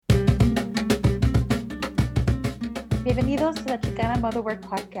Bienvenidos to the Chicana Motherwork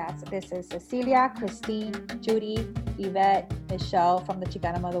Podcast. This is Cecilia, Christine, Judy, Yvette, Michelle from the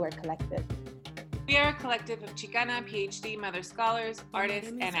Chicana Motherwork Collective. We are a collective of Chicana PhD mother scholars, artists,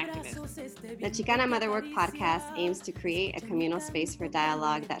 and activists. The Chicana Motherwork podcast aims to create a communal space for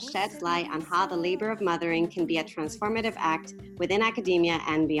dialogue that sheds light on how the labor of mothering can be a transformative act within academia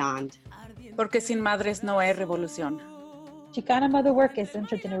and beyond. Porque sin madres no hay revolución. Chicana Motherwork is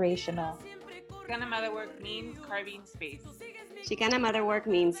intergenerational. Chicana Motherwork means carving space. Chicana Motherwork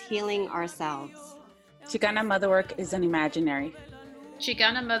means healing ourselves. Chicana Motherwork is an imaginary.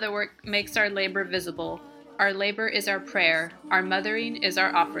 Chicana Motherwork makes our labor visible. Our labor is our prayer. Our mothering is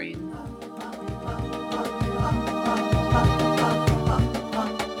our offering.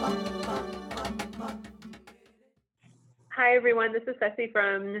 Hi, everyone. This is Ceci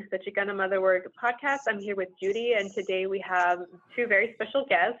from the Chicana Motherwork podcast. I'm here with Judy, and today we have two very special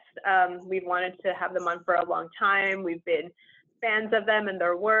guests. We've wanted to have them on for a long time. We've been fans of them and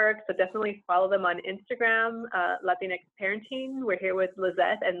their work, so definitely follow them on Instagram, Latinx Parenting. We're here with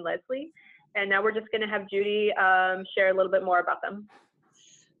Lizette and Leslie, and now we're just going to have Judy share a little bit more about them.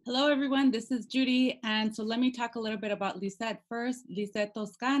 Hello, everyone. This is Judy, and so let me talk a little bit about Lisette first. Lisette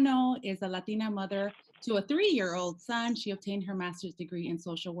Toscano is a Latina mother to a 3-year-old son. She obtained her master's degree in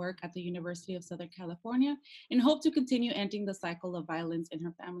social work at the University of Southern California and hoped to continue ending the cycle of violence in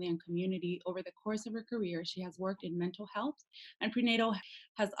her family and community. Over the course of her career, she has worked in mental health and prenatal,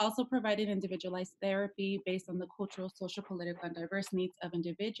 has also provided individualized therapy based on the cultural, social, political, and diverse needs of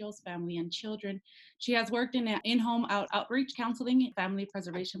individuals, family, and children. She has worked in an in-home outreach counseling, family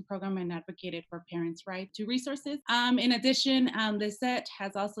preservation program, and advocated for parents' right to resources. In addition, Lisette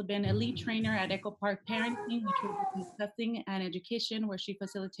has also been a lead trainer at Echo Park Parenting, which we'll be discussing, and education, where she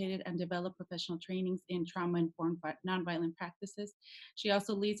facilitated and developed professional trainings in trauma-informed nonviolent practices. She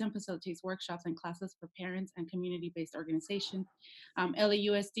also leads and facilitates workshops and classes for parents and community-based organizations,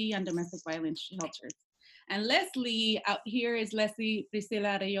 LAUSD, and domestic violence shelters. And Leslie, out here is Leslie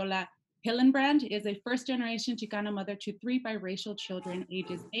Priscilla Areola Hillenbrand, is a first-generation Chicana mother to 3 biracial children,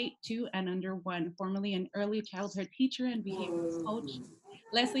 ages 8, 2, and under 1, formerly an early childhood teacher and behavioral coach.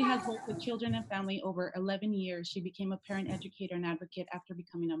 Leslie has worked with children and family over 11 years. She became a parent educator and advocate after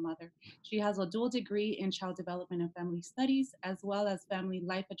becoming a mother. She has a dual degree in child development and family studies, as well as family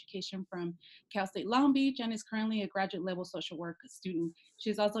life education from Cal State Long Beach, and is currently a graduate level social work student. She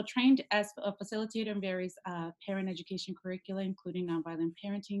is also trained as a facilitator in various parent education curricula, including nonviolent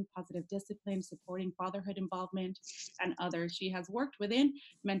parenting, positive discipline, supporting fatherhood involvement, and others. She has worked within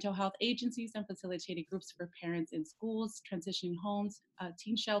mental health agencies and facilitated groups for parents in schools, transitioning homes,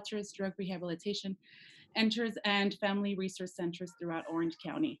 teen shelters, drug rehabilitation centers, and family resource centers throughout Orange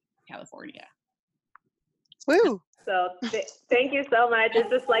County, California. Woo! So thank you so much. It's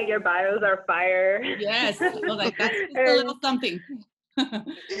just like your bios are fire. Yes, well, that's just a little something.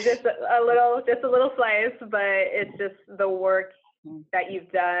 just a little slice, but it's just the work that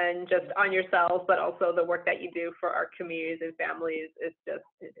you've done just on yourself, but also the work that you do for our communities and families. It's just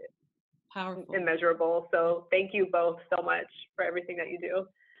powerful, immeasurable. So thank you both so much for everything that you do.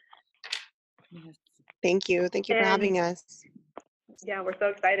 Yes. Thank you for having us. Yeah, we're so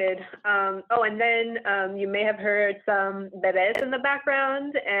excited. And then you may have heard some bebés in the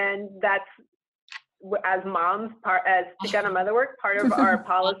background, and that's, as moms, as Chicana Motherwork, part of our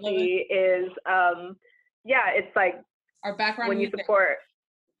policy is, it's like our background when music. You support.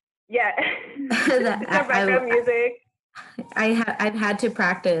 Yeah, it's our background music. I've had to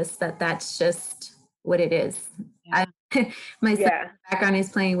practice that's just what it is. Yeah. My son background is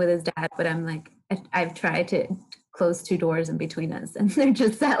playing with his dad, but I'm like, I've tried to close 2 doors in between us, and they're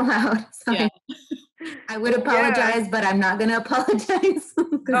just that loud. So I would apologize, but I'm not going to apologize.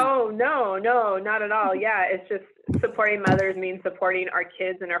 Oh, no, not at all. Yeah, it's just supporting mothers means supporting our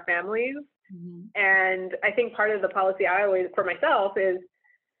kids and our families. Mm-hmm. And I think part of the policy I always, for myself, is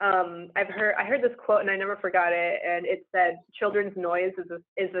I heard this quote and I never forgot it, and it said, "Children's noise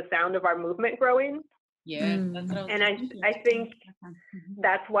is the sound of our movement growing." Yeah, that's what I think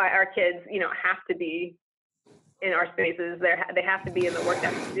that's why our kids, have to be in our spaces. They have to be in the work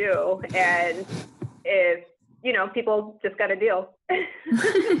that we do, and if people just got to deal.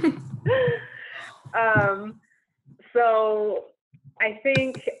 So I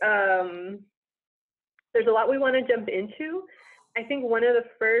think there's a lot we want to jump into. I think one of the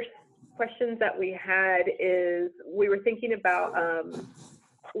first questions that we had is we were thinking about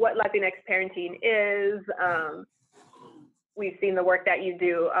what Latinx parenting is. We've seen the work that you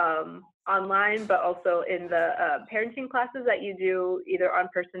do online, but also in the parenting classes that you do either in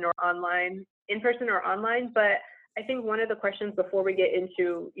person or online. But I think one of the questions before we get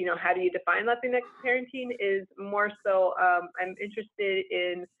into, how do you define Latinx parenting is more so, I'm interested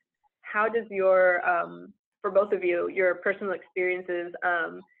in how does your, for both of you, your personal experiences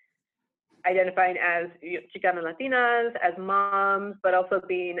identifying as Chicana Latinas, as moms, but also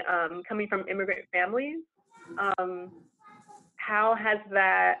being, coming from immigrant families, how has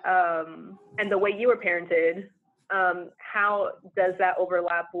that, and the way you were parented, how does that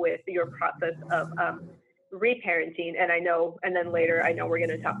overlap with your process of reparenting? And then later, I know we're going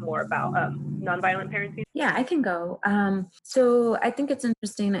to talk more about nonviolent parenting. Yeah, I can go. So I think it's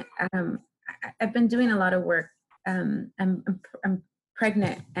interesting. I've been doing a lot of work. I'm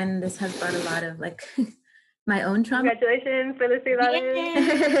pregnant, and this has brought a lot of like my own trauma. Congratulations,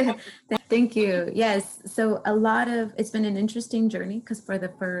 felicidades. Thank you. Yes. So it's been an interesting journey because for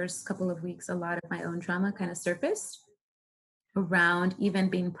the first couple of weeks, a lot of my own trauma kind of surfaced around even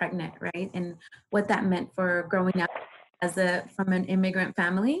being pregnant, right? And what that meant for growing up from an immigrant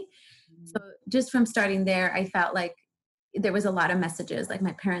family. So just from starting there, I felt like there was a lot of messages, like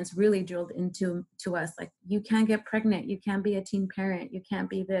my parents really drilled into us, like, you can't get pregnant, you can't be a teen parent, you can't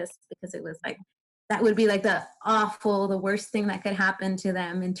be this, because it was like, that would be like the worst thing that could happen to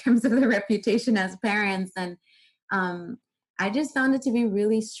them in terms of their reputation as parents. And I just found it to be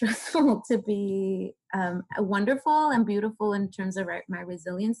really stressful to be wonderful and beautiful in terms of my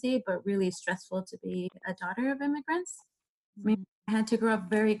resiliency, but really stressful to be a daughter of immigrants. I mean, I had to grow up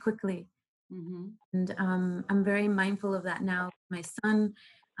very quickly. Mm-hmm. And I'm very mindful of that now. My son,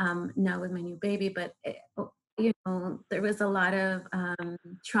 now with my new baby, but there was a lot of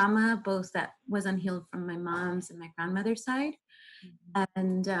trauma, both that was unhealed from my mom's and my grandmother's side.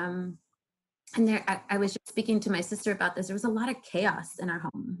 Mm-hmm. And there, I was just speaking to my sister about this. There was a lot of chaos in our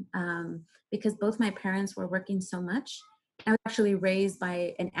home because both my parents were working so much. I was actually raised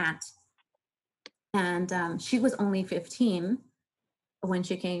by an aunt, and she was only 15 when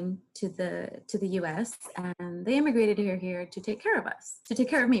she came to the U.S. and they immigrated here to take care of us, to take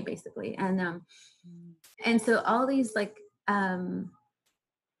care of me, basically. And so all these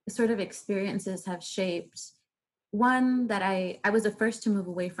sort of experiences have shaped one, that I was the first to move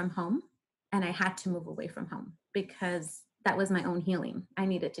away from home. And I had to move away from home because that was my own healing. I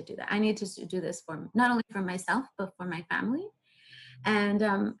needed to do that. I needed to do this for not only for myself, but for my family. And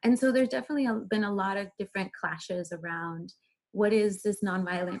so there's definitely been a lot of different clashes around what is this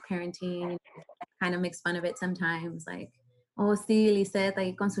nonviolent parenting. I kind of makes fun of it sometimes, like, oh, sí, Lisette,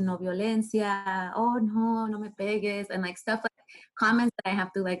 ahí con su no violencia. Oh, no me pegues. And like stuff like comments that I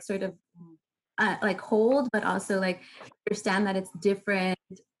have to like sort of like hold, but also like understand that it's different.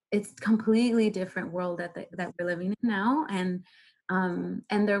 It's completely different world that we're living in now. And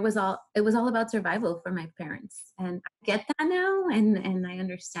it was all about survival for my parents. And I get that now. And I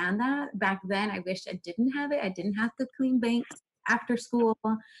understand that. Back then, I wish I didn't have it. I didn't have to clean banks after school.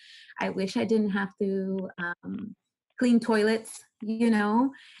 I wish I didn't have to clean toilets,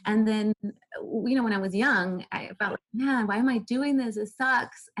 and then, when I was young, I felt like, man, why am I doing this? It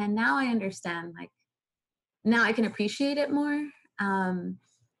sucks. And now I understand, like, now I can appreciate it more.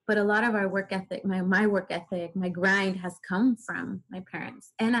 But a lot of our work ethic, my work ethic, my grind has come from my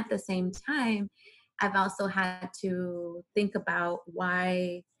parents. And at the same time, I've also had to think about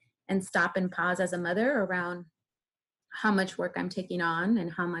why and stop and pause as a mother around how much work I'm taking on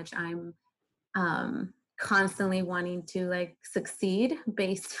and how much I'm constantly wanting to like succeed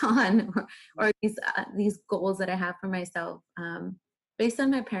based on or these goals that I have for myself based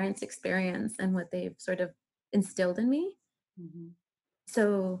on my parents' experience and what they've sort of instilled in me. Mm-hmm.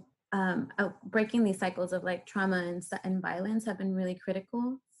 So breaking these cycles of like trauma and violence have been really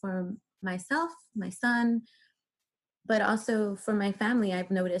critical for myself, my son, but also for my family.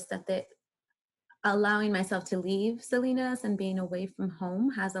 I've noticed that allowing myself to leave Salinas and being away from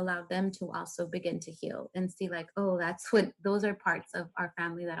home has allowed them to also begin to heal and see like, oh, those are parts of our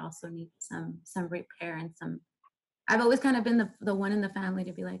family that also need some repair and some. I've always kind of been the one in the family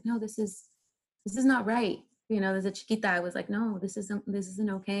to be like, no, this is not right. As a chiquita, I was like, no, this isn't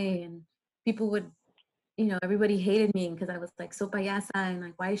okay. And people would, everybody hated me because I was like so payasa and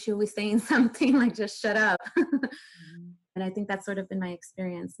like, why is she always saying something? Like, just shut up. Mm-hmm. And I think that's sort of been my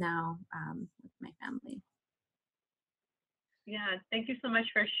experience now with my family. Yeah, thank you so much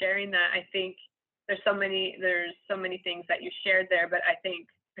for sharing that. I think there's so many things that you shared there, but I think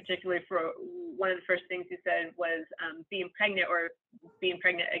particularly for one of the first things you said was being pregnant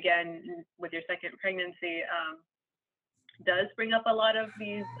again with your second pregnancy does bring up a lot of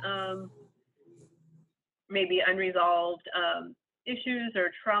these maybe unresolved issues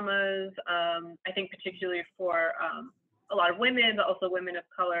or traumas. I think particularly for a lot of women, but also women of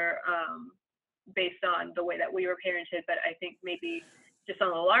color, based on the way that we were parented, but I think maybe just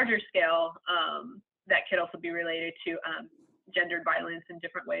on a larger scale, that could also be related to gendered violence in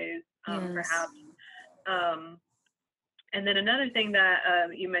different ways, perhaps. And then another thing that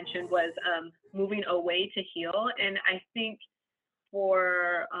you mentioned was moving away to heal. And I think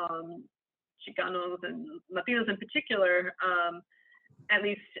for Chicanos and Latinos in particular, at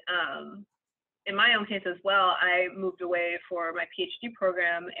least in my own case as well, I moved away for my PhD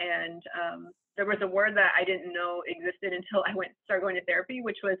program, and there was a word that I didn't know existed until I started going to therapy,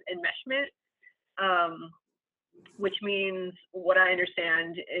 which was enmeshment, which means, what I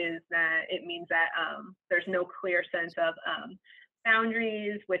understand is that it means that there's no clear sense of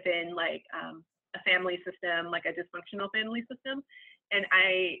boundaries within like a family system, like a dysfunctional family system. And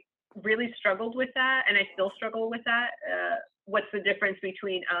I really struggled with that, and I still struggle with that. What's the difference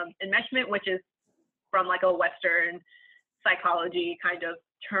between enmeshment, which is from like a Western psychology kind of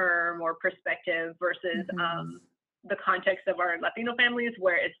term or perspective, versus the context of our Latino families,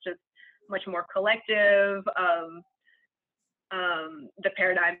 where it's just much more collective. The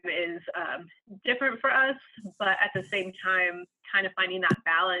paradigm is different for us, but at the same time, kind of finding that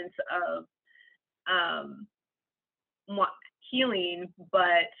balance of healing,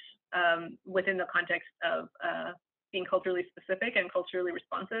 but within the context of being culturally specific and culturally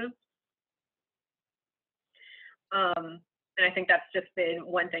responsive. And I think that's just been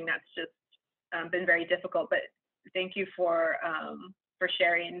one thing that's just been very difficult, but thank you for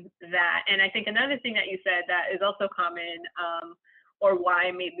sharing that. And I think another thing that you said that is also common, or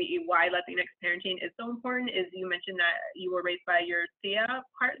why Latinx parenting is so important, is you mentioned that you were raised by your tia,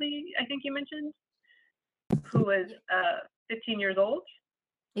 partly, I think you mentioned, who was 15 years old.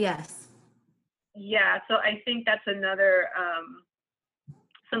 Yes. Yeah, so I think that's another,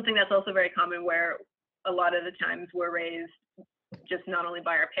 something that's also very common, where a lot of the times we're raised just not only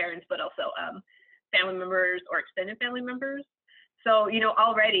by our parents, but also family members or extended family members. So, you know,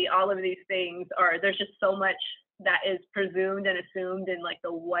 already all of these things there's just so much that is presumed and assumed in like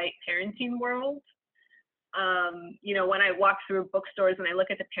the white parenting world. You know, when I walk through bookstores and I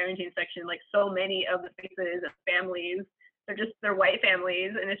look at the parenting section, like so many of the faces of families, they're white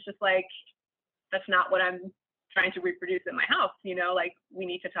families. And it's just like, that's not what I'm trying to reproduce in my house. You know, like we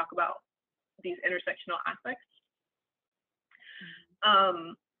need to talk about these intersectional aspects.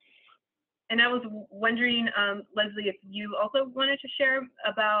 And I was wondering, Leslie, if you also wanted to share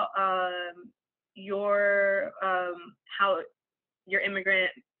about how your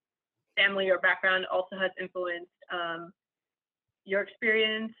immigrant family or background also has influenced your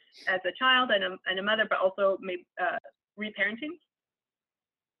experience as a child and a mother, but also maybe reparenting.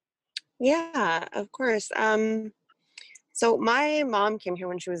 Yeah, of course. So my mom came here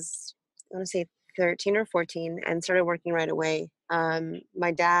when she was, I want to say 13 or 14, and started working right away.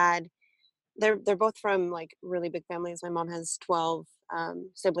 My dad, they're both from like really big families. My mom has 12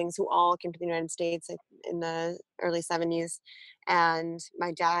 siblings who all came to the United States in the early 70s. And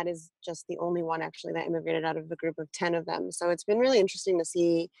my dad is just the only one actually that immigrated out of a group of 10 of them. So it's been really interesting to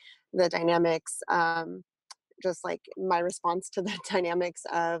see the dynamics, just like my response to the dynamics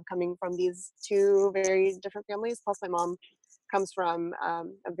of coming from these two very different families. Plus my mom comes from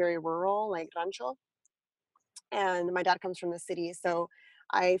a very rural, like rancho, and my dad comes from the city. So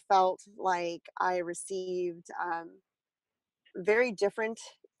I felt like I received very different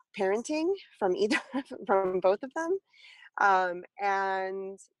parenting from from both of them.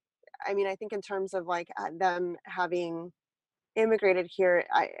 And I mean, I think in terms of like them having immigrated here,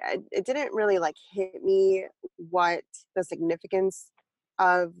 it didn't really like hit me what the significance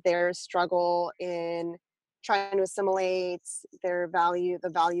of their struggle in trying to assimilate the values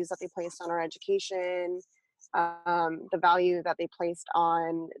that they placed on our education, the value that they placed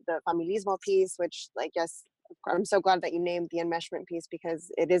on the familismo piece, which, like, yes, I'm so glad that you named the enmeshment piece, because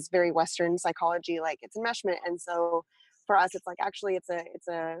it is very Western psychology, like it's enmeshment. And so for us, it's like, actually it's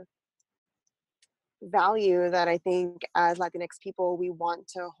a value that I think as Latinx people, we want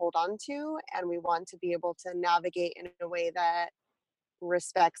to hold on to, and we want to be able to navigate in a way that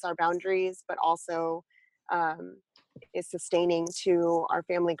respects our boundaries, but also is sustaining to our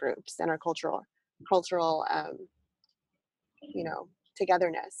family groups and our cultural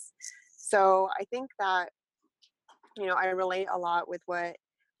togetherness. So I think that, I relate a lot with what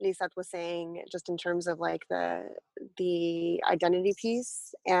Lisette was saying, just in terms of like the identity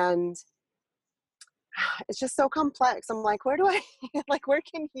piece, and it's just so complex. I'm like, where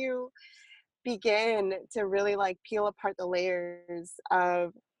can you begin to really like peel apart the layers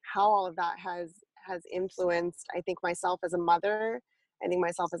of how all of that has influenced, I think, myself as a mother, I think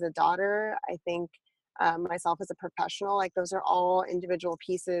myself as a daughter, I think myself as a professional. Like those are all individual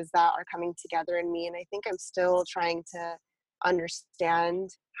pieces that are coming together in me. And I think I'm still trying to understand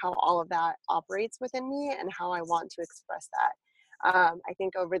how all of that operates within me and how I want to express that. I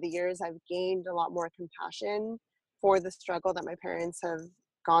think over the years, I've gained a lot more compassion for the struggle that my parents have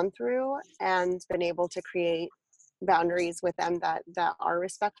gone through and been able to create boundaries with them that are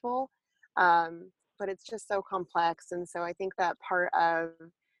respectful. But it's just so complex. And so I think that part of,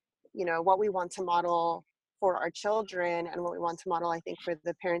 what we want to model for our children and what we want to model, I think, for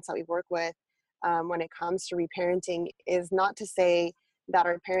the parents that we work with when it comes to reparenting is not to say that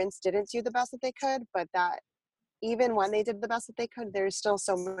our parents didn't do the best that they could, but that even when they did the best that they could, there's still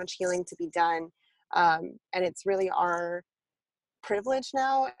so much healing to be done. And it's really our privilege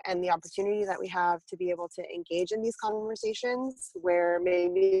now and the opportunity that we have to be able to engage in these conversations where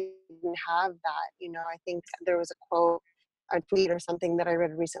maybe we didn't have that. I think there was a quote, a tweet or something that I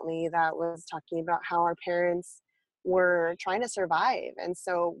read recently that was talking about how our parents were trying to survive. And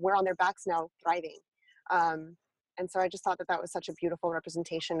so we're on their backs now thriving. And so I just thought that that was such a beautiful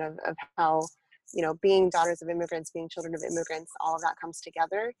representation of how, being daughters of immigrants, being children of immigrants, all of that comes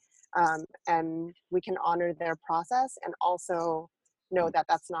together. And we can honor their process and also know that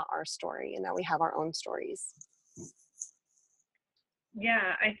that's not our story and that we have our own stories.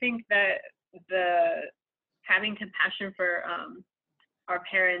 Yeah, I think that the having compassion for our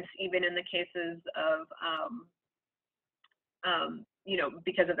parents, even in the cases of,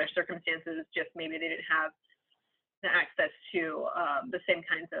 because of their circumstances, just maybe they didn't have the access to the same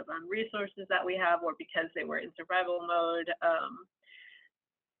kinds of resources that we have, or because they were in survival mode.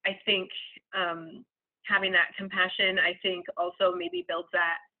 I think having that compassion, I think also maybe builds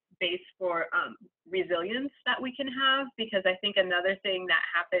that base for resilience that we can have, because I think another thing that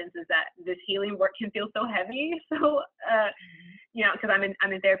happens is that this healing work can feel so heavy. So, because I'm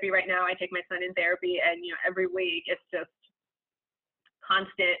in therapy right now. I take my son in therapy, and every week it's just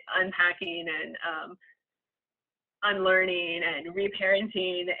constant unpacking and unlearning and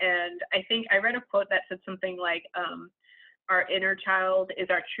reparenting. And I think I read a quote that said something like, our inner child is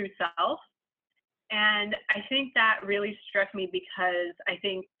our true self. And I think that really struck me because I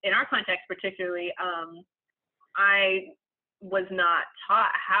think in our context particularly, I was not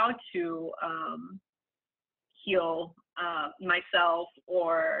taught how to heal myself,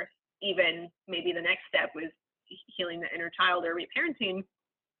 or even maybe the next step was healing the inner child or reparenting,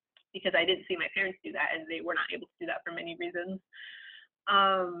 because I didn't see my parents do that, and they were not able to do that for many reasons.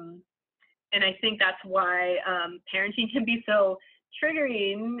 And I think that's why parenting can be so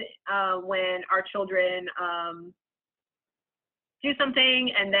triggering when our children do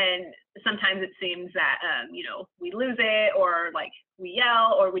something, and then sometimes it seems that we lose it, or like we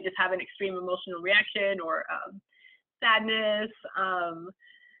yell, or we just have an extreme emotional reaction, or sadness.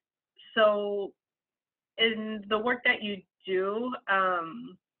 So in the work that you do,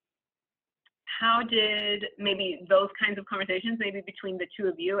 how did maybe those kinds of conversations, maybe between the two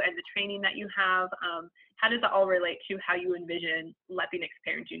of you and the training that you have, how does that all relate to how you envision Latinx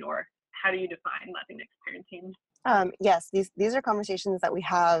parenting, or how do you define Latinx parenting? Yes, these are conversations that we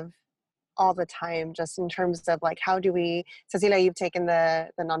have all the time, just in terms of like, how do we, Cecilia, you've taken the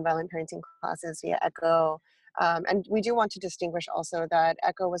nonviolent parenting classes via ECHO. And we do want to distinguish also that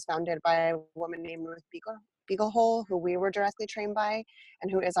ECHO was founded by a woman named Ruth Beaglehole, who we were directly trained by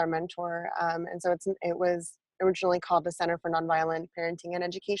and who is our mentor. And so it was originally called the Center for Nonviolent Parenting and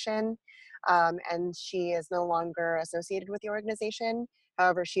Education. And she is no longer associated with the organization.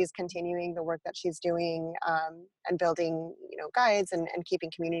 However, she's continuing the work that she's doing and building, guides and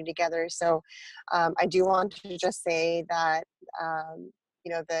keeping community together. So I do want to just say that,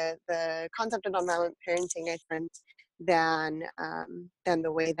 the concept of nonviolent parenting, I think, than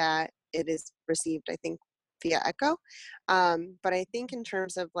the way that it is received, I think, via ECHO. But I think in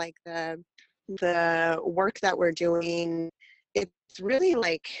terms of like the work that we're doing, it's really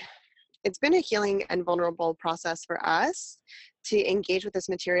like, it's been a healing and vulnerable process for us to engage with this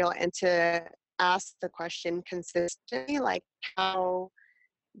material and to ask the question consistently, like, how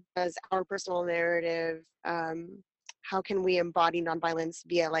does our personal narrative, how can we embody nonviolence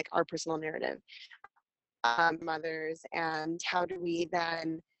via like our personal narrative, mothers, and how do we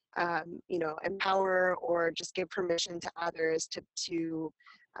then empower or just give permission to others to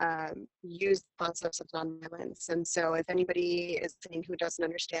use concepts of nonviolence. And so if anybody is listening who doesn't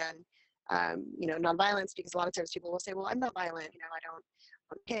understand nonviolence, because a lot of times people will say, well, I'm not violent, I don't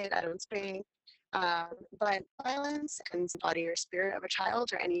hit, I don't spank, but violence and body or spirit of a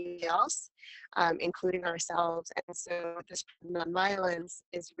child or anything else, including ourselves. And so this nonviolence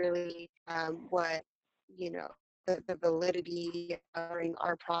is really what the validity of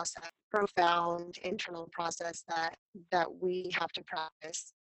our process, profound internal process that we have to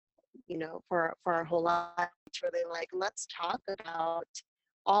practice, for our whole life. It's really like, let's talk about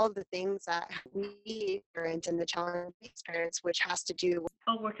all of the things that we experience and the challenges we experience, which has to do with.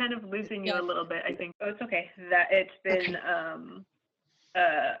 Oh, we're kind of losing you a little bit, I think. Oh, it's okay. That it's been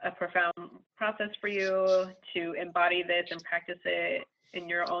a profound process for you to embody this and practice it in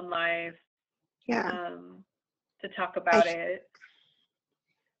your own life. Yeah. To talk about it.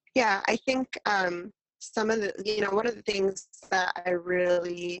 Yeah, I think some of the, one of the things that I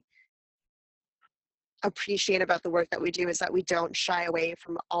really appreciate about the work that we do is that we don't shy away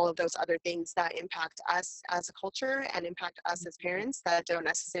from all of those other things that impact us as a culture and impact us as parents that don't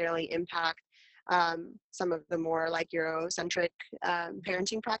necessarily impact some of the more like Eurocentric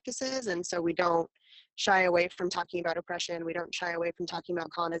parenting practices. And so we don't shy away from talking about oppression. We don't shy away from talking about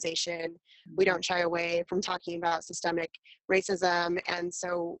colonization. We don't shy away from talking about systemic racism. And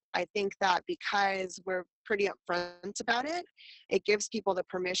so I think that because we're pretty upfront about it, it gives people the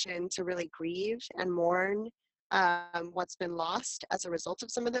permission to really grieve and mourn what's been lost as a result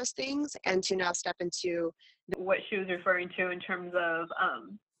of some of those things, and to now step into what she was referring to in terms of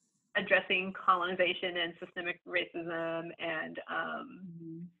addressing colonization and systemic racism and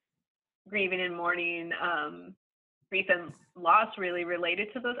grieving and mourning, grief and loss really related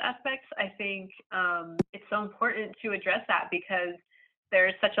to those aspects. I think it's so important to address that because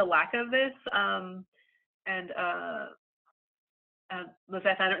there's such a lack of this.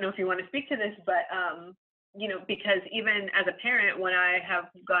 Lizeth, I don't know if you want to speak to this, but because even as a parent, when I have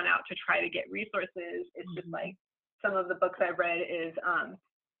gone out to try to get resources, it's just like some of the books I've read is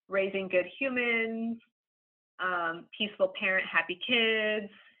Raising Good Humans, Peaceful Parent, Happy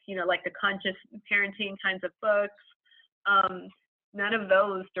Kids, like the conscious parenting kinds of books. None of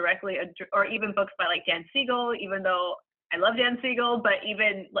those directly, or even books by like Dan Siegel, even though I love Dan Siegel, but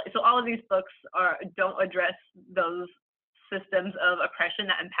so all of these books don't address those systems of oppression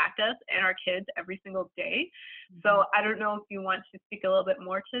that impact us and our kids every single day. So I don't know if you want to speak a little bit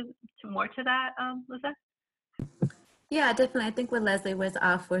more to that, Lizeth? Yeah, definitely. I think what Leslie was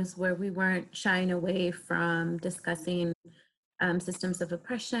off was where we weren't shying away from discussing systems of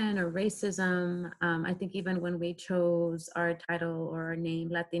oppression or racism. I think even when we chose our title or our name,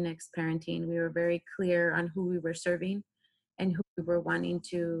 Latinx Parenting, we were very clear on who we were serving and who we were wanting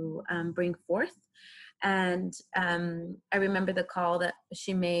to bring forth. And I remember the call that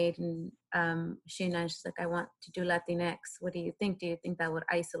she made, and she announced, like, I want to do Latinx. What do you think? Do you think that would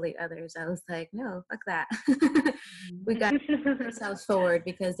isolate others? I was like, no, fuck that. We got to put ourselves forward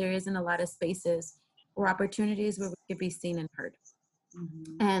because there isn't a lot of spaces or opportunities where we could be seen and heard.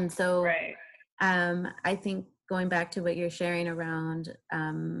 And so I think going back to what you're sharing around,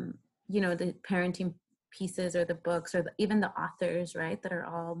 the parenting pieces or the books or even the authors, right, that are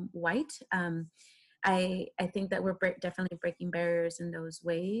all white, I think that we're definitely breaking barriers in those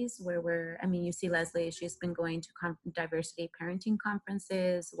ways where you see Leslie, she's been going to diversity parenting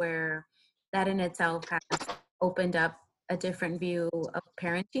conferences where that in itself has opened up a different view of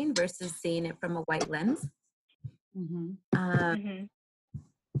parenting versus seeing it from a white lens.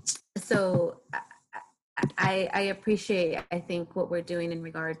 So I appreciate, I think, what we're doing in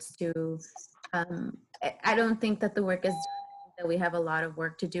regards to, I don't think that the work is done. I think that we have a lot of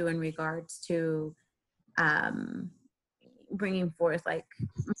work to do in regards to bringing forth like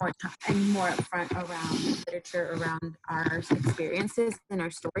more time and more upfront around literature, around our experiences and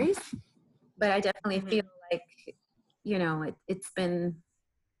our stories. But I definitely feel like, it's been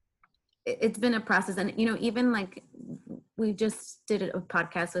a process. And, even like we just did a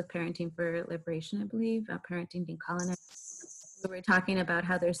podcast with Parenting for Liberation, I believe, Parenting Decolonized. We were talking about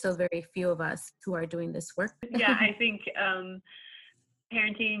how there's so very few of us who are doing this work. Yeah, I think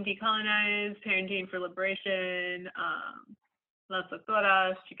Parenting Decolonized, Parenting for Liberation, Las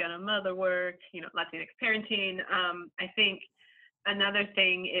Doctoras, Chicana Mother Work, Latinx Parenting. I think another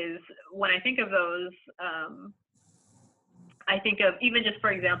thing is when I think of those, I think of even just,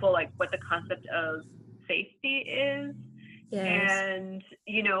 for example, like what the concept of safety is. Yes. And,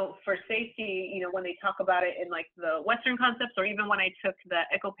 for safety, when they talk about it in like the Western concepts, or even when I took the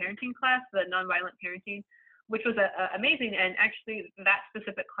eco-parenting class, the nonviolent parenting, which was amazing. And actually that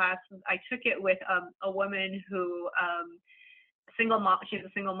specific class, I took it with a woman who, single mom, she's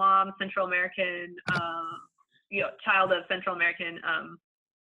a single mom, Central American, child of Central American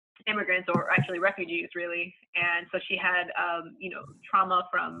immigrants, or actually refugees really. And so she had, trauma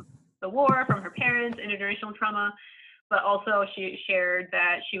from the war, from her parents, intergenerational trauma, but also she shared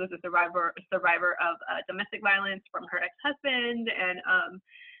that she was a survivor of domestic violence from her ex-husband. And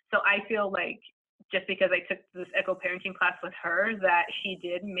so I feel like just because I took this eco-parenting class with her, that she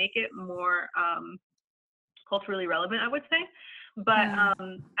did make it more culturally relevant, I would say. But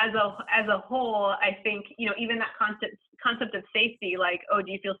as a whole, I think, you know, even that concept of safety, like, oh,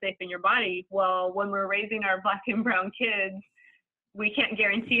 do you feel safe in your body? Well, when we're raising our Black and brown kids, we can't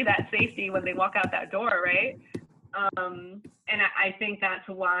guarantee that safety when they walk out that door, right? And I think that's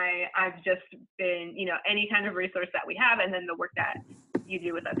why I've just been, you know, any kind of resource that we have, and then the work that you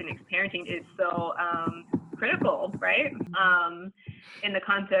do with Latinx parenting is so critical, right? In the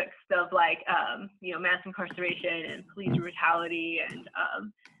context of like, you know, mass incarceration and police brutality and,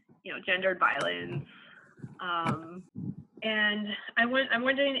 you know, gendered violence. And I'm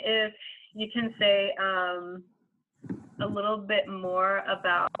wondering if you can say a little bit more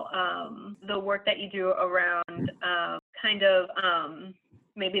about the work that you do around kind of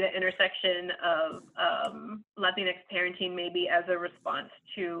maybe the intersection of Latinx parenting, maybe as a response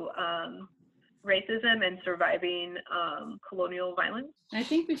to racism and surviving colonial violence. I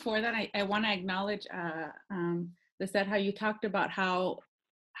think before that, I want to acknowledge, Lisette, how you talked about how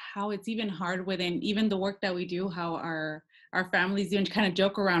it's even hard within even the work that we do, how our families even kind of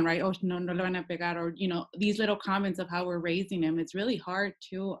joke around, right? Oh, no le van a pegar, or, you know, these little comments of how we're raising them. It's really hard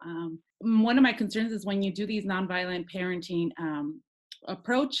to, one of my concerns is when you do these nonviolent parenting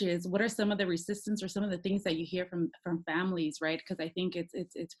approaches, what are some of the resistance or some of the things that you hear from families, right? Because I think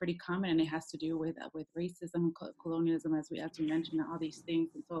it's pretty common, and it has to do with racism, colonialism, as we mentioned, all these things.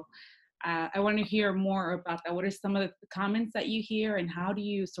 And so I want to hear more about that. What are some of the comments that you hear, and how do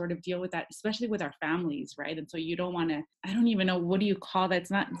you sort of deal with that, especially with our families, right? And so you don't want to, I don't even know, what do you call that?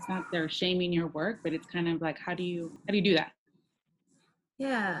 It's not they're shaming your work, but it's kind of like, how do you do that?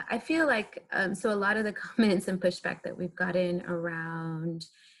 Yeah, I feel like, so a lot of the comments and pushback that we've gotten around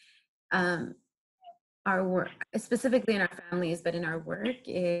our work, specifically in our families, but in our work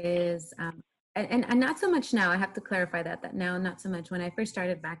is, and not so much now, I have to clarify that now, not so much. When I first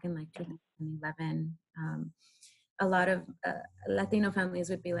started back in like 2011, a lot of Latino families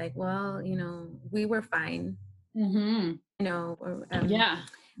would be like, well, you know, we were fine. Mm-hmm. You know, or, yeah,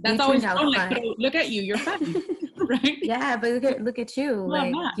 that's always like, look at you, you're fine. Right? Yeah, but look at you, No,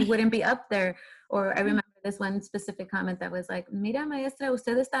 like you wouldn't be up there. Or I remember this one specific comment that was like, "Mira, maestra,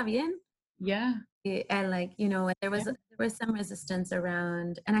 usted está bien." Yeah. And like, you know, there was some resistance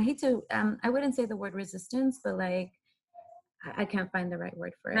around, and I hate to, I wouldn't say the word resistance, but like, I can't find the right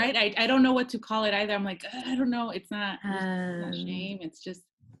word for it. Right. I don't know what to call it either. I'm like, I don't know. It's not shame. It's just.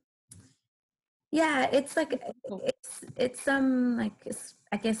 Yeah, it's like, it's like,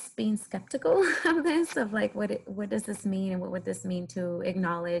 I guess being skeptical of this, of like, what does this mean, and what would this mean to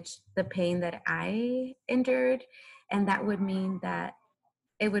acknowledge the pain that I endured? And that would mean that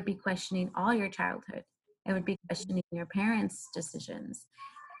it would be questioning all your childhood. It would be questioning your parents' decisions.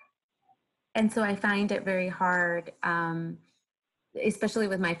 And so I find it very hard, especially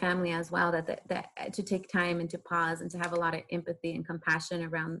with my family as well, that to take time and to pause and to have a lot of empathy and compassion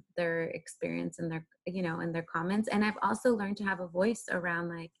around their experience and their, you know, and their comments. And I've also learned to have a voice around,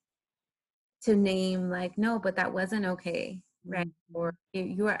 like, to name, like, no, but that wasn't okay, right? Mm-hmm. Or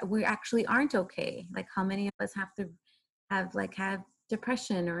we actually aren't okay. Like, how many of us have to have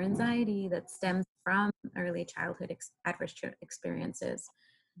depression or anxiety that stems from early childhood adverse experiences?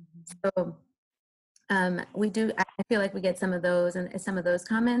 Mm-hmm. So we do, I feel like we get some of those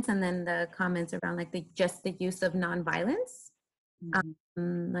comments, and then the comments around like the use of nonviolence.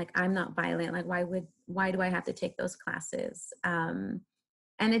 Mm-hmm. Like, I'm not violent. Like, why do I have to take those classes? And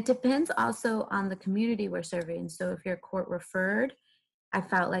it depends also on the community we're serving. So if you're court referred, I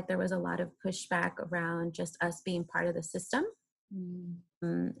felt like there was a lot of pushback around just us being part of the system.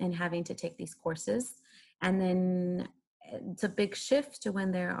 Mm-hmm. And having to take these courses. And then it's a big shift to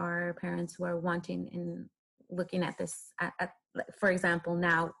when there are parents who are wanting and looking at this, for example,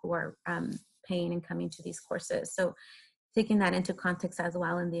 now, who are paying and coming to these courses. So taking that into context as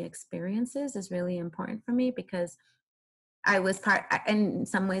well in the experiences is really important for me, because in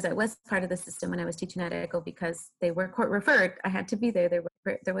some ways I was part of the system when I was teaching at ECHO, because they were court referred. I had to be there.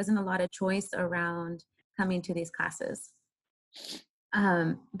 There wasn't a lot of choice around coming to these classes.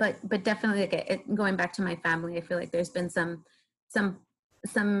 But definitely, going back to my family, I feel like there's been some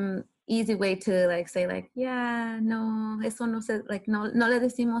easy way to like say like, yeah, no, eso no se, like, no le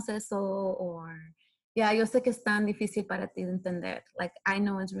decimos eso, or yeah, yo sé que es tan difícil para ti de entender. Like, I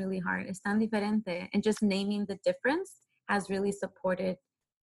know it's really hard. Es tan diferente. And just naming the difference has really supported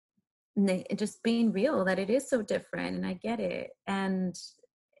just being real, that it is so different, and I get it. And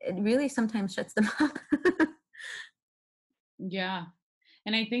it really sometimes shuts them up. Yeah.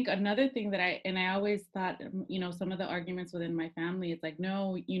 And I think another thing that I always thought, some of the arguments within my family, it's like,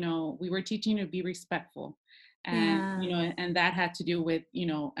 no, we were teaching you to be respectful. And, and that had to do with,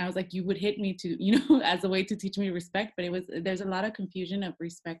 I was like, you would hit me to, as a way to teach me respect, but there's a lot of confusion of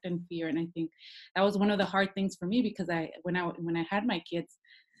respect and fear. And I think that was one of the hard things for me, because when I had my kids,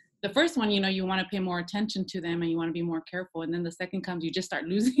 the first one, you want to pay more attention to them and you want to be more careful. And then the second comes, you just start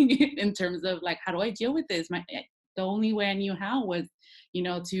losing it in terms of like, how do I deal with this? The only way I knew how was,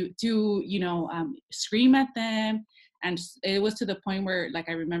 to scream at them. And it was to the point where, like,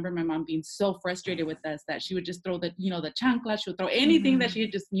 I remember my mom being so frustrated with us that she would just throw the chancla, she would throw anything that she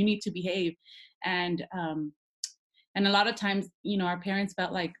just, you need to behave. And a lot of times, our parents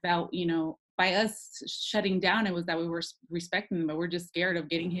felt like that, by us shutting down, it was that we were respecting them, but we're just scared of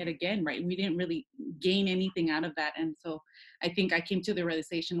getting hit again, right? We didn't really gain anything out of that. And so I think I came to the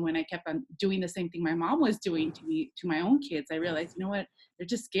realization when I kept on doing the same thing my mom was doing to me, to my own kids. I realized, you know what? They're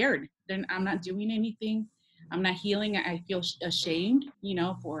just scared. I'm not doing anything. I'm not healing. I feel ashamed,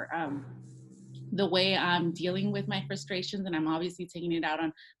 for the way I'm dealing with my frustrations, and I'm obviously taking it out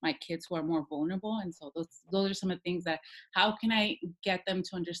on my kids who are more vulnerable. And so those are some of the things that, how can I get them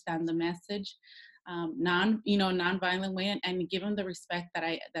to understand the message, non-violent way, and give them the respect that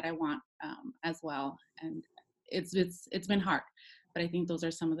I want as well. And it's been hard, but I think those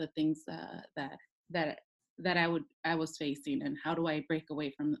are some of the things that I was facing, and how do I break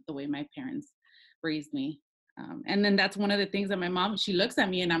away from the way my parents raised me. And then that's one of the things that my mom, she looks at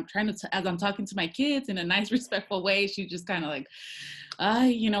me, and I'm trying to, as I'm talking to my kids in a nice, respectful way, she just kind of like,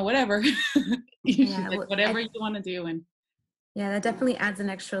 whatever. She's like, whatever you want to do. And that definitely adds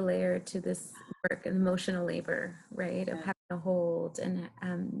an extra layer to this work, emotional labor, right? Of having to hold and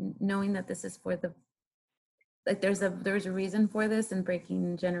knowing that this is for there's a reason for this, and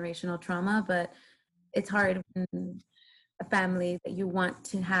breaking generational trauma, but it's hard when a family that you want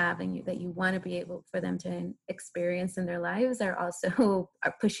to have and that you want to be able for them to experience in their lives are also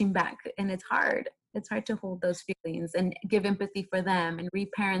are pushing back. And it's hard to hold those feelings and give empathy for them and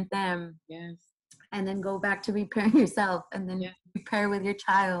reparent them. Yes. And then go back to repair yourself, and then repair with your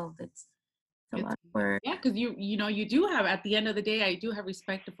child. It's a lot of work. Yeah, because you do have, at the end of the day, I do have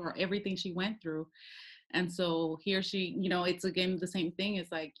respect for everything she went through. And so here she, it's again the same thing.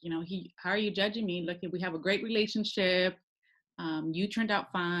 It's like, how are you judging me? Look, we have a great relationship. You turned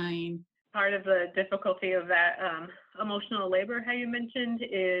out fine. Part of the difficulty of that emotional labor, how you mentioned,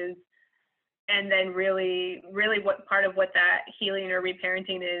 is, and then really what part of what that healing or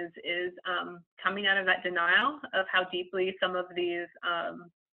reparenting is coming out of that denial of how deeply some of these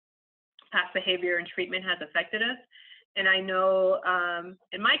past behavior and treatment has affected us. And I know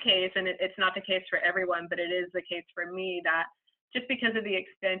in my case, and it's not the case for everyone, but it is the case for me, that just because of the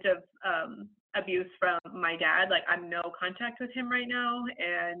extent of abuse from my dad, like, I'm no contact with him right now.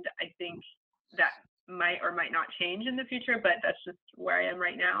 And I think that might or might not change in the future, but that's just where I am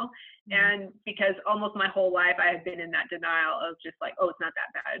right now. And because almost my whole life I have been in that denial of just like, oh, it's not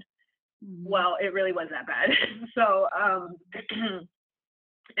that bad. Well, it really was that bad. So,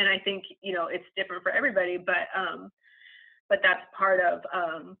 and I think, it's different for everybody, but that's part of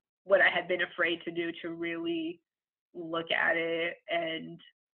what I had been afraid to do, to really look at it and,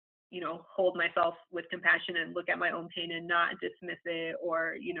 hold myself with compassion and look at my own pain and not dismiss it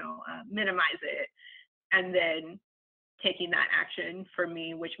or, minimize it. And then taking that action for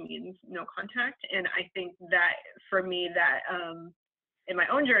me, which means no contact. And I think that for me, that in my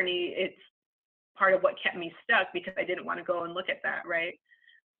own journey, it's part of what kept me stuck, because I didn't want to go and look at that, right?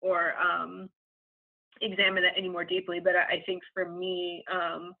 Or examine that any more deeply. But I think for me,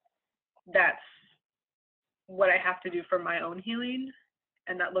 that's what I have to do for my own healing.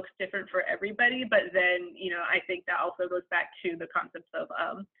 And that looks different for everybody. But then, I think that also goes back to the concepts of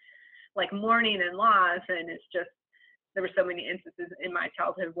like mourning and loss. And it's just, there were so many instances in my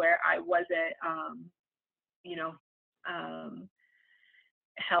childhood where I wasn't,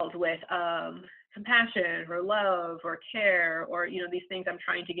 held with compassion or love or care or, these things I'm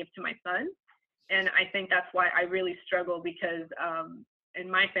trying to give to my son. And I think that's why I really struggle, because in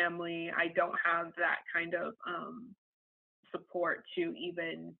my family, I don't have that kind of support to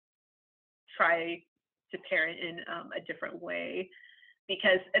even try to parent in a different way,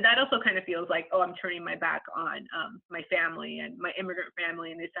 because that also kind of feels like, oh, I'm turning my back on my family and my immigrant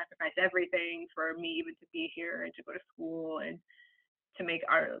family, and they sacrificed everything for me even to be here and to go to school and to make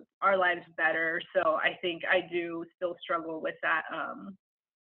our lives better. So I think I do still struggle with that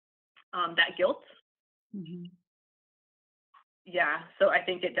that guilt. Yeah, so I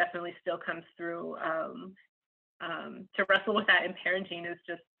think it definitely still comes through. To wrestle with that in parenting is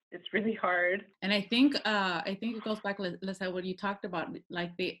just it's really hard. And I think it goes back, Lisa, what you talked about.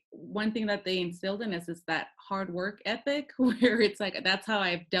 Like one thing that they instilled in us is that hard work ethic, where it's like, that's how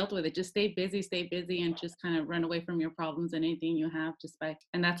I've dealt with it. Just stay busy, and just kind of run away from your problems and anything you have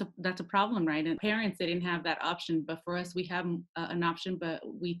and that's a problem, right? And parents, they didn't have that option, but for us, we have an option, but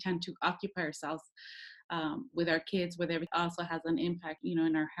we tend to occupy ourselves with our kids, with everything. Also has an impact,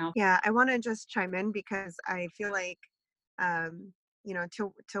 in our health. Yeah, I want to just chime in because I feel like,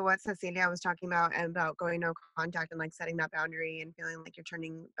 to what Cecilia was talking about going no contact and like setting that boundary and feeling like you're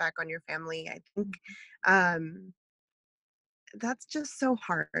turning back on your family. I think that's just so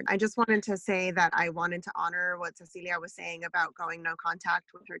hard. I just wanted to say that I wanted to honor what Cecilia was saying about going no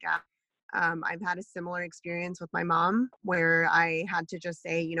contact with her dad. I've had a similar experience with my mom where I had to just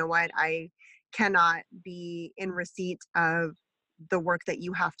say, you know what, I cannot be in receipt of the work that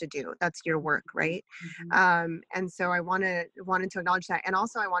you have to do. That's your work, right? And so I wanted to acknowledge that. And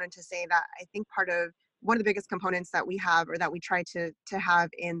also I wanted to say that I think one of the biggest components that we have, or that we try to have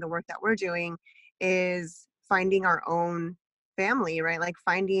in the work that we're doing, is finding our own family, right? Like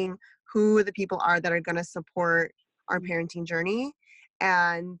finding who the people are that are going to support our parenting journey,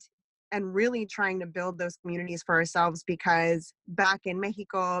 and really trying to build those communities for ourselves, because back in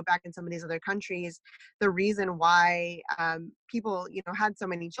Mexico, back in some of these other countries, the reason why people, had so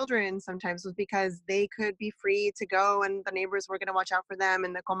many children sometimes was because they could be free to go and the neighbors were going to watch out for them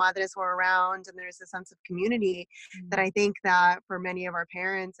and the comadres were around, and there's a sense of community that I think that for many of our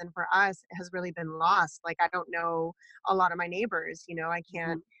parents and for us has really been lost. Like, I don't know a lot of my neighbors, I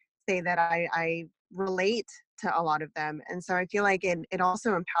can't say that I relate to a lot of them. And so I feel like it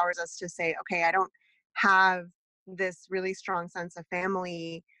also empowers us to say, okay, I don't have this really strong sense of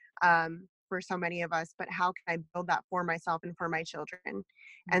family for so many of us, but how can I build that for myself and for my children?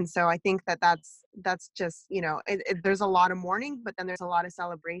 And so I think that's just, there's a lot of mourning, but then there's a lot of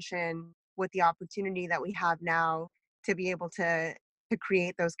celebration with the opportunity that we have now to be able to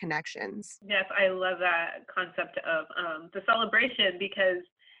create those connections. Yes, I love that concept of the celebration, because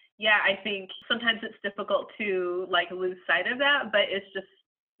I think sometimes it's difficult to lose sight of that, but it's just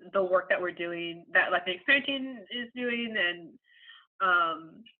the work that we're doing, that Latinx Parenting is doing, and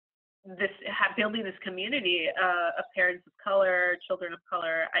building this community of parents of color, children of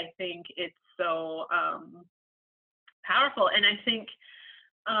color. I think it's so powerful, and I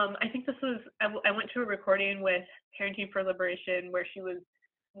think this was, I went to a recording with Parenting for Liberation where she was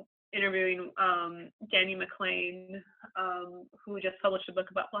interviewing Danny McLean, who just published a book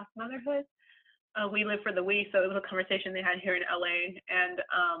about Black motherhood. We Live for the We, so it was a conversation they had here in LA, and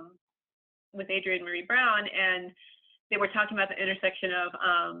with Adrienne Maree Brown, and they were talking about the intersection of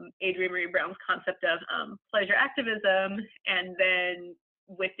Adrienne Maree Brown's concept of pleasure activism, and then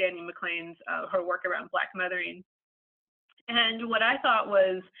with Danny McLean's her work around Black mothering. And what I thought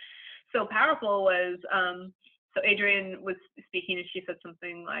was so powerful was, so Adrienne was speaking and she said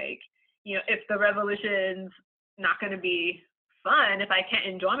something like, if the revolution's not going to be fun, if I can't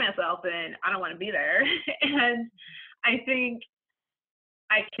enjoy myself, then I don't want to be there. And I think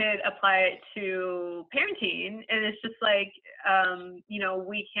I could apply it to parenting. And it's just like,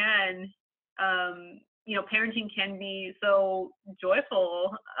 we can, parenting can be so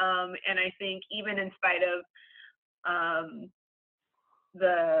joyful. And I think even in spite of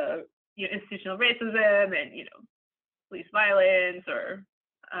the institutional racism and police violence, or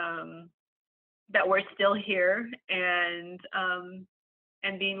that we're still here, and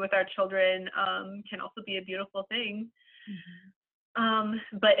being with our children can also be a beautiful thing.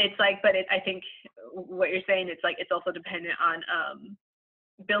 But I think what you're saying, it's also dependent on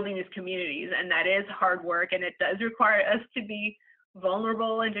building these communities, and that is hard work, and it does require us to be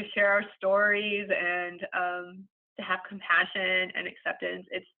vulnerable and to share our stories, and to have compassion and acceptance.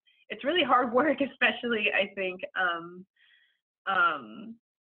 It's really hard work, especially I think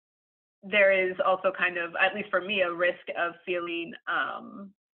there is also kind of, at least for me, a risk of feeling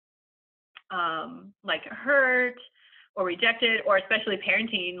like hurt or rejected, or especially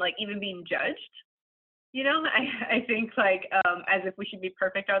parenting, like even being judged. I think as if we should be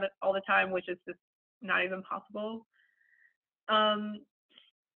perfect all the time, which is just not even possible.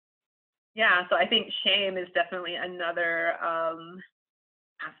 So I think shame is definitely another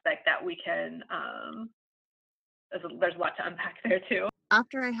aspect that we can, there's a lot to unpack there too.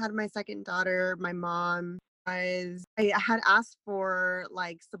 After I had my second daughter, my mom I had asked for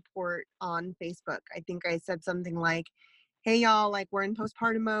support on Facebook. I think I said something like, hey y'all, we're in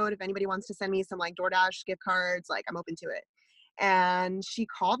postpartum mode. If anybody wants to send me some DoorDash gift cards, I'm open to it. And she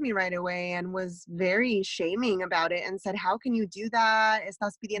called me right away and was very shaming about it and said, how can you do that?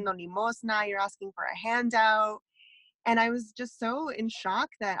 Estás pidiendo limosna, you're asking for a handout. And I was just so in shock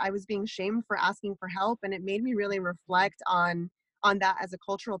that I was being shamed for asking for help. And it made me really reflect on that as a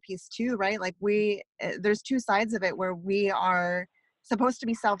cultural piece too, right? Like there's two sides of it where we are supposed to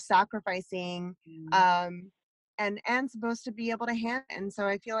be self-sacrificing, and supposed to be able to handle it. And so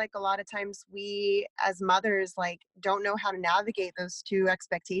I feel like a lot of times we as mothers like don't know how to navigate those two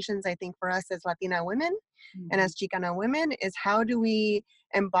expectations. I think for us as Latina women and as Chicana women is how do we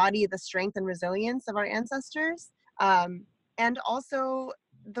embody the strength and resilience of our ancestors, and also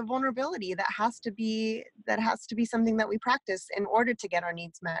the vulnerability that has to be something that we practice in order to get our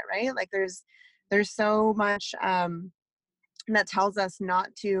needs met, right? Like there's so much that tells us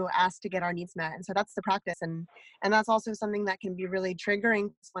not to ask to get our needs met, and so that's the practice, and that's also something that can be really triggering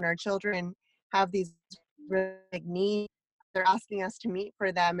when our children have these really big needs they're asking us to meet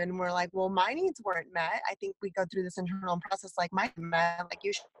for them, and we're like, well, my needs weren't met. I think we go through this internal process like my met, like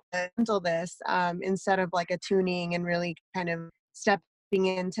you should handle this, instead of like attuning and really kind of stepping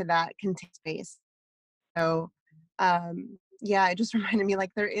into that contained space. So yeah, it just reminded me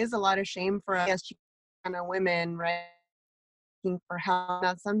like there is a lot of shame for us Chicana women, right? For help.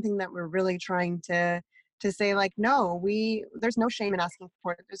 That's something that we're really trying to say like, no, there's no shame in asking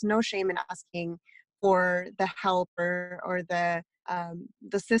for it. There's no shame in asking for the help or the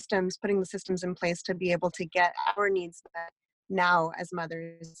systems, putting the systems in place to be able to get our needs met now as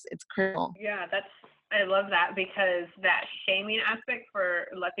mothers. It's critical. Yeah, I love that, because that shaming aspect for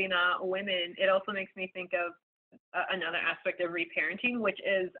Latina women, it also makes me think of another aspect of reparenting, which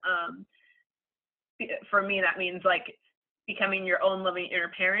is for me, that means like becoming your own loving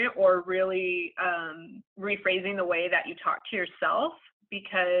inner parent, or really rephrasing the way that you talk to yourself,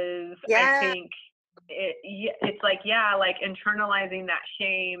 because I think it's like, yeah, like internalizing that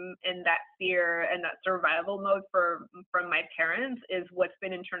shame and that fear and that survival mode from my parents is what's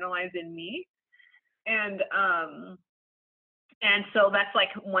been internalized in me. And so that's like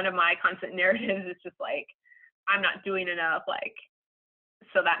one of my constant narratives. It's just like, I'm not doing enough, like,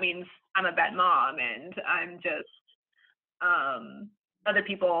 so that means I'm a bad mom, and I'm just other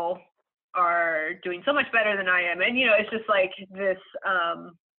people are doing so much better than I am. And, you know, it's just like this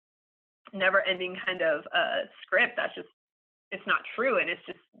never ending kind of script that's just, it's not true, and it's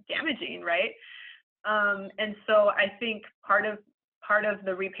just damaging, right? And so I think part of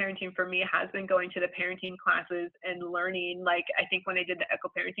the reparenting for me has been going to the parenting classes and learning, like, I think when I did the eco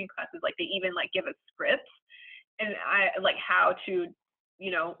parenting classes, like they even like give us scripts, and I like how to,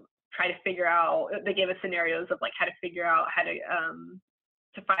 you know, try to figure out, they gave us scenarios of like how to figure out how to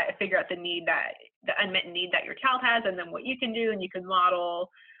figure out the unmet need that your child has, and then what you can do, and you can model,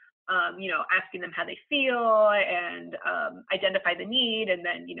 you know, asking them how they feel, and identify the need, and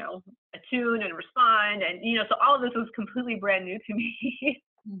then, you know, attune and respond. And, you know, so all of this was completely brand new to me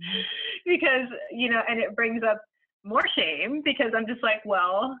because, you know, and it brings up more shame, because I'm just like,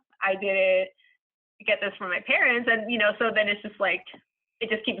 well, I didn't get this from my parents. And, you know, so then it's just like, it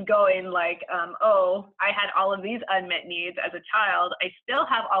just keeps going, like, oh, I had all of these unmet needs as a child. I still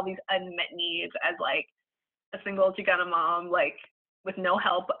have all these unmet needs as like a single Chicana mom, like with no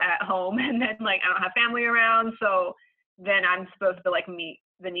help at home. And then like, I don't have family around. So then I'm supposed to like meet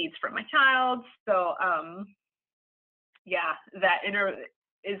the needs for my child. So yeah,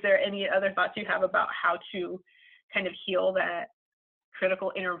 is there any other thoughts you have about how to kind of heal that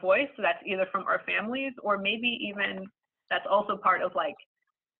critical inner voice that's either from our families, or maybe even that's also part of like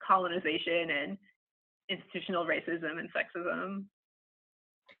colonization and institutional racism and sexism?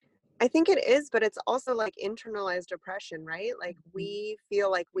 I think it is, but it's also like internalized oppression, right? Like we feel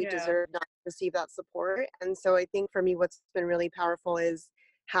like we deserve not to receive that support. And so I think for me, what's been really powerful is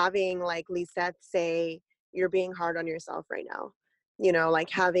having like Lisette say, you're being hard on yourself right now. You know, like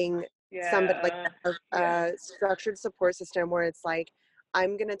having somebody like a structured support system where it's like,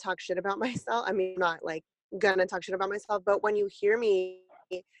 I'm going to talk shit about myself. I mean, not like gonna talk shit about myself, but when you hear me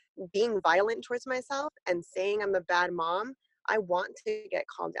being violent towards myself and saying I'm a bad mom, I want to get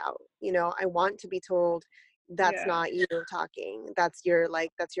called out. You know, I want to be told that's not you talking. That's your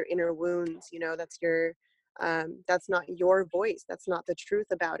inner wounds, you know, that's not your voice. That's not the truth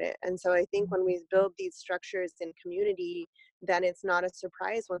about it. And so I think when we build these structures in community, then it's not a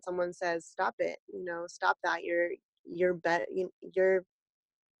surprise when someone says, stop it, you know, stop that. Your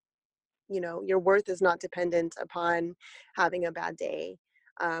worth is not dependent upon having a bad day,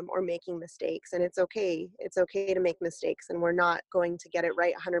 or making mistakes. And it's okay to make mistakes, and we're not going to get it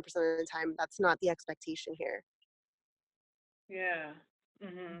right 100% of the time. That's not the expectation here.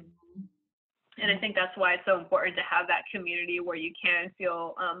 And I think that's why it's so important to have that community where you can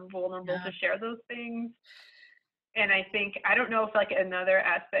feel vulnerable to share those things. And I think, I don't know if like another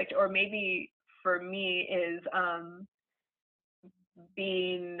aspect, or maybe for me is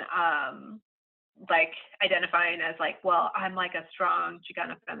being like identifying as like, well, I'm like a strong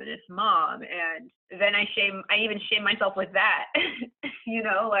Chicana feminist mom, and then I even shame myself with that. You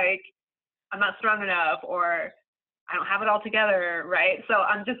know, like I'm not strong enough, or I don't have it all together, right? So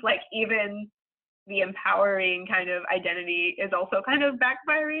I'm just like, even the empowering kind of identity is also kind of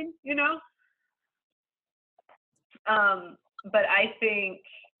backfiring, you know? But I think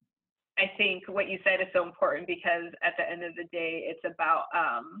what you said is so important, because at the end of the day, it's about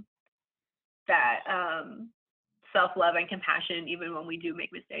that self-love and compassion, even when we do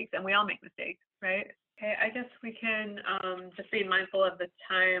make mistakes, and we all make mistakes, right? Okay, I guess we can just be mindful of the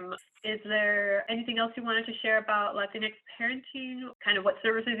time. Is there anything else you wanted to share about Latinx parenting, kind of what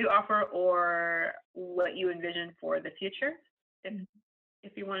services you offer, or what you envision for the future?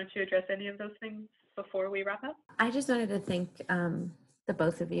 If you wanted to address any of those things before we wrap up. I just wanted to thank the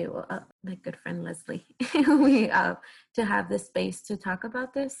both of you, my good friend Leslie, to have this space to talk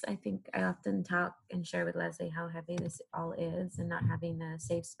about this. I think I often talk and share with Leslie how heavy this all is, and not having a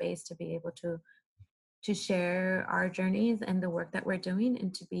safe space to be able to share our journeys and the work that we're doing,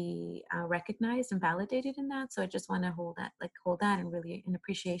 and to be recognized and validated in that. So I just want to hold that and really in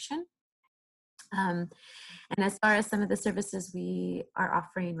appreciation. And as far as some of the services we are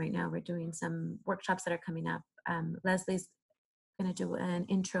offering right now, we're doing some workshops that are coming up. Leslie's going to do an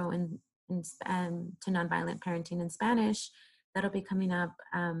intro to nonviolent parenting in Spanish. That'll be coming up.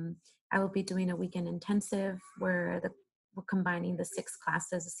 I will be doing a weekend intensive where we're combining the 6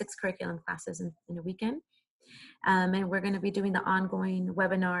 curriculum classes in a weekend. And we're going to be doing the ongoing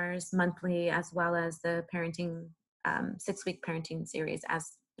webinars monthly, as well as the parenting 6-week parenting series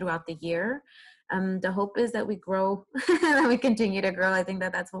as throughout the year. The hope is that we grow, that we continue to grow. I think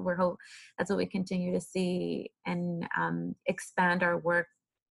that's what that's what we continue to see, and expand our work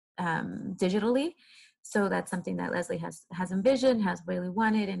digitally. So that's something that Leslie has envisioned, has really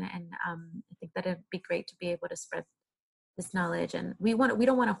wanted, and I think that it'd be great to be able to spread this knowledge. And we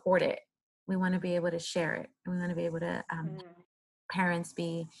don't want to hoard it. We want to be able to share it, and we want to be able to parents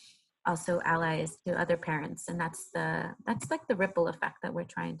be also allies to other parents, and that's like the ripple effect that we're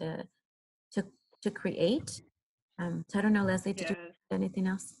trying to create. So I don't know, Leslie, did you have anything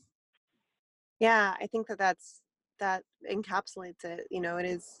else? Yeah, I think that encapsulates it. You know, it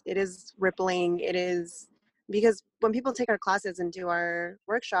is rippling. It is, because when people take our classes and do our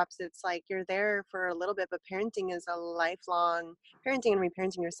workshops, it's like you're there for a little bit, but parenting is a lifelong, parenting and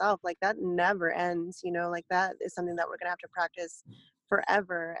reparenting yourself, like that never ends, you know, like that is something that we're going to have to practice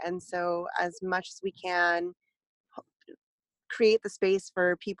forever. And so as much as we can create the space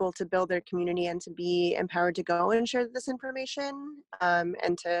for people to build their community and to be empowered to go and share this information,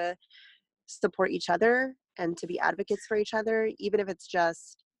 and to support each other and to be advocates for each other, even if it's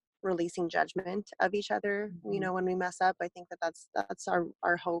just releasing judgment of each other, you know, when we mess up. I think that's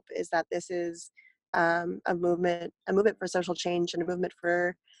our hope, is that this is a movement for social change, and a movement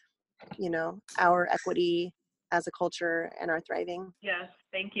for, you know, our equity as a culture and our thriving. Yes,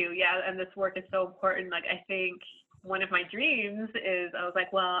 thank you. Yeah, and this work is so important. Like, I think one of my dreams is, I was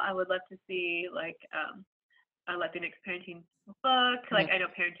like, well, I would love to see like a Latinx parenting book. Like, I know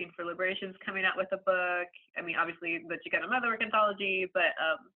Parenting for Liberation is coming out with a book. I mean, obviously the Chicana Motherwork anthology, but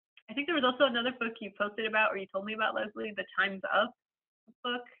I think there was also another book you posted about, or you told me about, Leslie, the Time's Up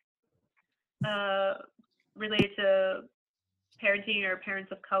book, related to parenting or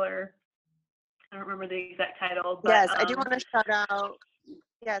parents of color. I don't remember the exact title. But, yes, I do want to shout out.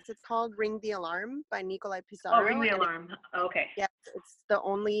 Yes, it's called Ring the Alarm by Nikolai Pizarro. Oh, Ring the Alarm. Okay. Yes, it's the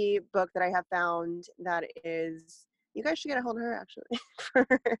only book that I have found that is, you guys should get a hold of her actually.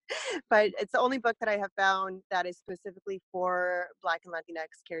 But it's the only book that I have found that is specifically for Black and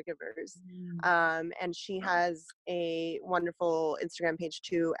Latinx caregivers. And she has a wonderful Instagram page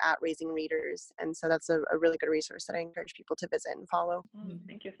too, at Raising Readers. And so that's a really good resource that I encourage people to visit and follow.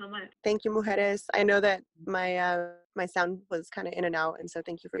 Thank you so much. Thank you, mujeres. I know that my sound was kind of in and out, and so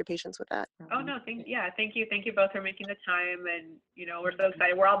thank you for your patience with that. Oh no, thank you both for making the time. And you know, we're so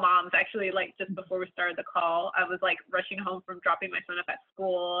excited. We're all moms. Actually, like just before we started the call, I was like rushing home from dropping my son up at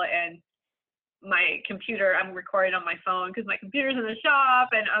school, and my computer, I'm recording on my phone because my computer's in the shop,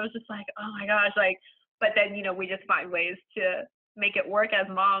 and I was just like, oh my gosh, like, but then, you know, we just find ways to make it work as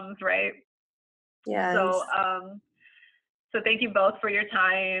moms, right? Yeah. So thank you both for your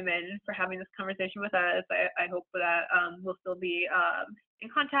time and for having this conversation with us. I hope that we'll still be in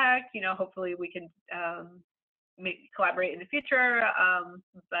contact. You know, hopefully we can collaborate in the future.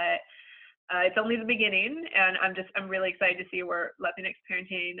 But it's only the beginning, and I'm really excited to see where Latinx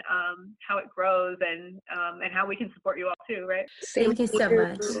parenting, how it grows, and how we can support you all too, right? Thank you so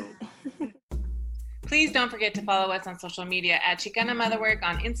much. Please don't forget to follow us on social media at Chicana Motherwork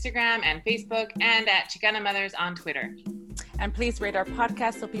on Instagram and Facebook, and at Chicana Mothers on Twitter. And please rate our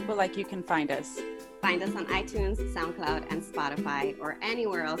podcast so people like you can find us. Find us on iTunes, SoundCloud, and Spotify, or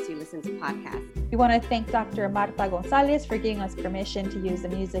anywhere else you listen to podcasts. We want to thank Dr. Marta Gonzalez for giving us permission to use the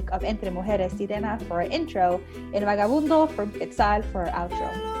music of Entre Mujeres Sirena for our intro, and Vagabundo from Quetzal for our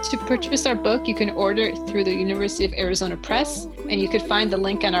outro. To purchase our book, you can order it through the University of Arizona Press, and you could find the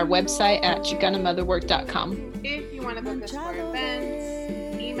link on our website at chicanamotherwork.com. If you want to book us for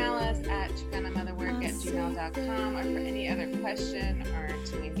events, email us at chicanamotherwork@gmail.com, or for any other question or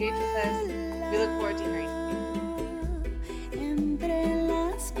to engage with us. We look forward to hearing from you.